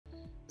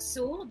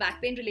So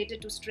back pain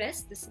related to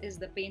stress, this is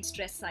the pain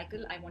stress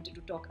cycle I wanted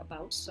to talk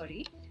about,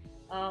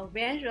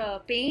 where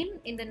pain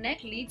in the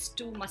neck leads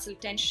to muscle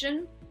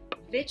tension,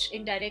 which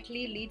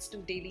indirectly leads to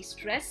daily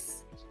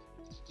stress,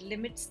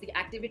 limits the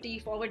activity,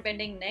 forward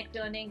bending, neck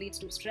turning leads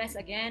to stress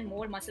again,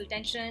 more muscle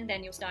tension,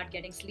 then you start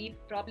getting sleep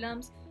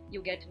problems,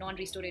 you get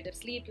non-restorative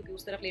sleep क्योंकि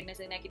उस तरफ लेटने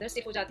से neck इधर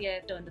stiff हो जाती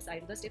है, turn the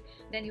side उधर stiff,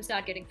 then you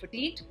start getting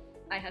fatigued.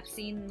 I have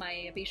seen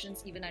my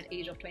patients even at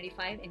age of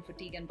 25 in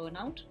fatigue and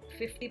burnout.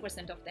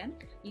 50% of them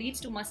leads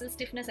to muscle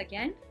stiffness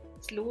again,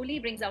 slowly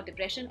brings out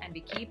depression, and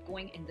we keep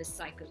going in this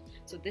cycle.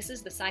 So this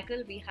is the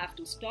cycle we have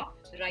to stop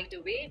right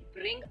away,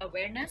 bring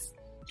awareness.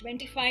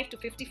 25 to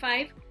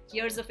 55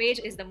 years of age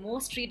is the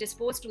most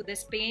predisposed to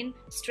this pain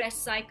stress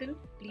cycle.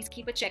 Please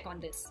keep a check on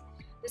this.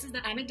 This is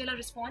the amygdala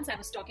response I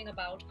was talking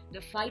about,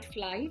 the fight,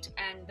 flight,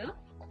 and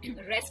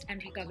the rest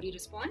and recovery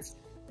response.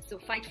 So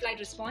fight flight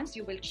response,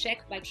 you will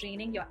check by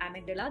training your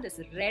amygdala. This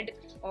red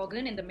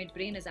organ in the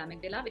midbrain is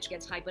amygdala, which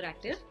gets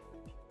hyperactive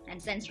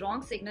and sends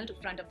wrong signal to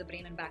front of the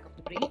brain and back of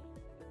the brain.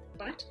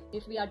 But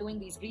if we are doing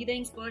these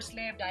breathings, pursed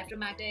lip,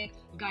 diaphragmatic,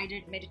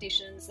 guided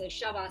meditations,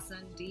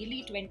 shavasana,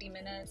 daily 20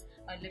 minutes,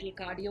 a little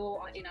cardio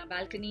in our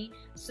balcony,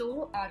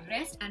 so our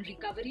rest and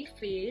recovery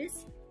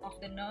phase of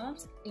the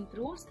nerves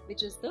improves,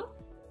 which is the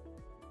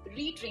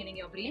retraining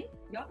your brain,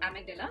 your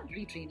amygdala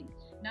retraining.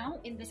 Now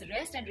in this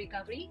rest and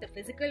recovery, the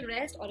physical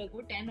rest or a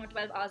good 10 or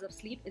 12 hours of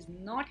sleep is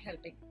not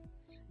helping.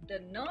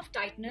 The nerve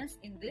tightness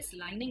in this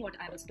lining, what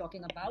I was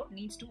talking about,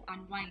 needs to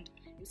unwind.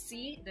 You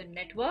see the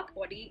network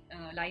body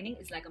lining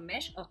is like a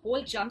mesh, a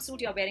whole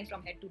jumpsuit you're wearing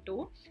from head to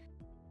toe.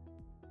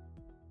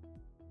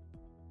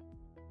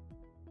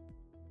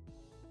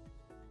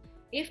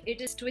 If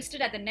it is twisted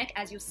at the neck,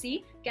 as you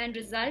see, can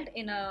result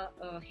in a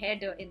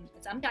head, in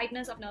some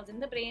tightness of nerves in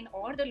the brain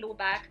or the low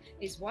back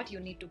is what you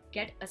need to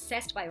get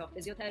assessed by a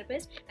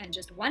physiotherapist, and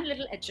just one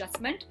little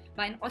adjustment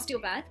by an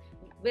osteopath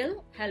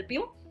will help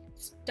you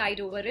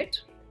tide over it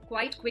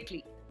quite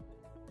quickly.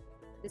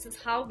 This is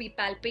how we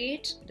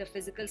palpate the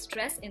physical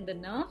stress in the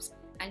nerves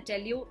and tell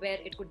you where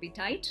it could be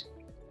tight,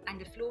 and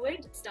the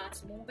fluid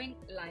starts moving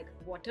like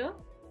water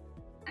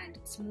and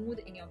smooth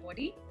in your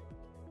body.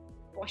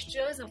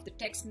 Postures of the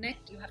text neck,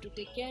 you have to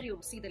take care. You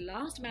see the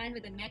last man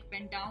with the neck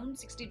bent down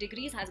 60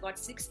 degrees has got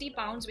 60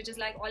 pounds, which is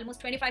like almost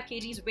 25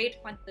 kgs weight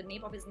on the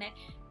nape of his neck.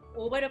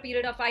 Over a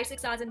period of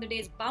 5-6 hours in the day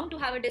is bound to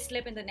have a disc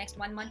slip in the next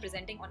 1 month,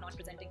 presenting or not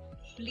presenting.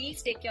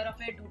 Please take care of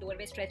it. Do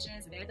doorway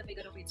stretches, wear the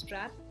figure of 8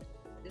 strap.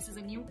 This is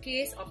a new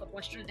case of a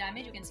postural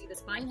damage. You can see the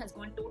spine has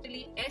gone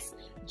totally S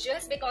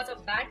just because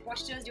of bad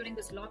postures during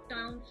this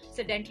lockdown,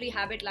 sedentary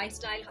habit,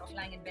 lifestyle, half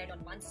lying in bed on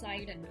one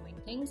side and doing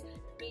things.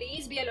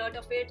 Please be alert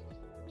of it.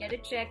 Get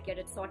it checked, get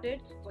it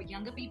sorted. For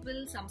younger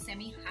people, some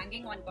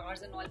semi-hanging on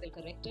bars and all will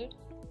correct it.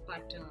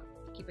 But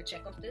keep a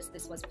check of this.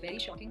 This was very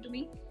shocking to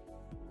me.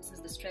 This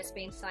is the stress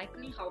pain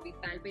cycle, how we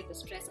palpate the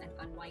stress and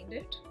unwind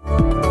it.